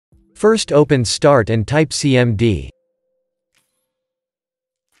First open Start and type cmd.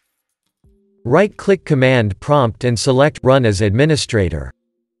 Right-click Command Prompt and select Run as Administrator.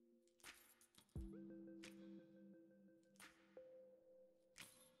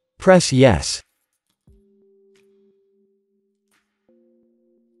 Press Yes.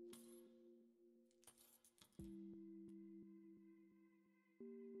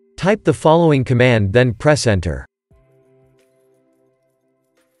 Type the following command, then press Enter.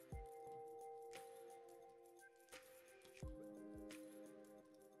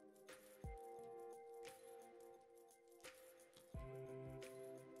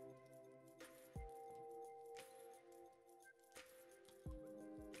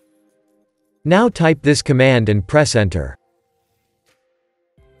 Now type this command and press Enter.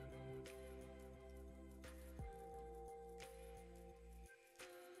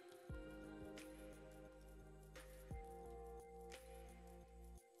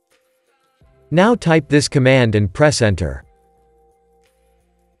 Now type this command and press Enter.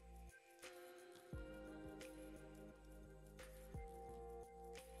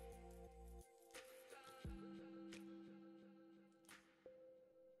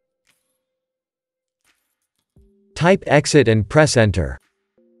 Type Exit and press Enter.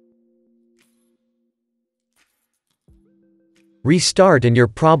 Restart and your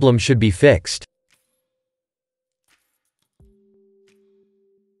problem should be fixed.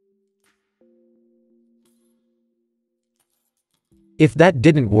 If that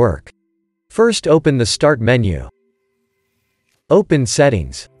didn't work, first open the Start menu. Open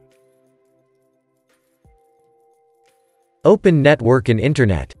Settings. Open Network and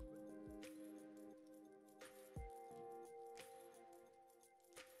Internet.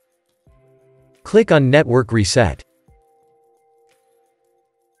 Click on Network Reset.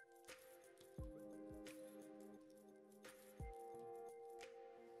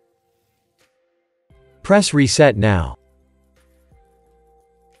 Press Reset now.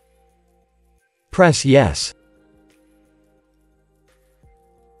 Press Yes.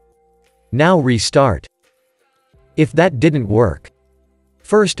 Now restart. If that didn't work,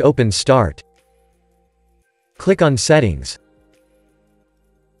 first open Start. Click on Settings.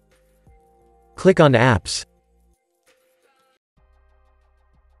 Click on Apps.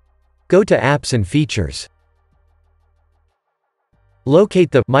 Go to Apps and Features. Locate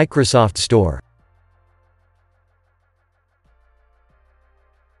the Microsoft Store.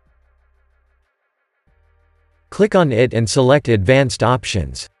 Click on it and select Advanced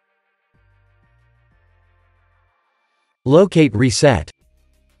Options. Locate Reset.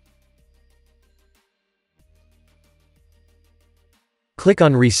 Click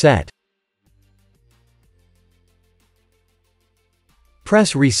on Reset.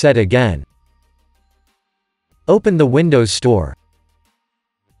 Press Reset again. Open the Windows Store.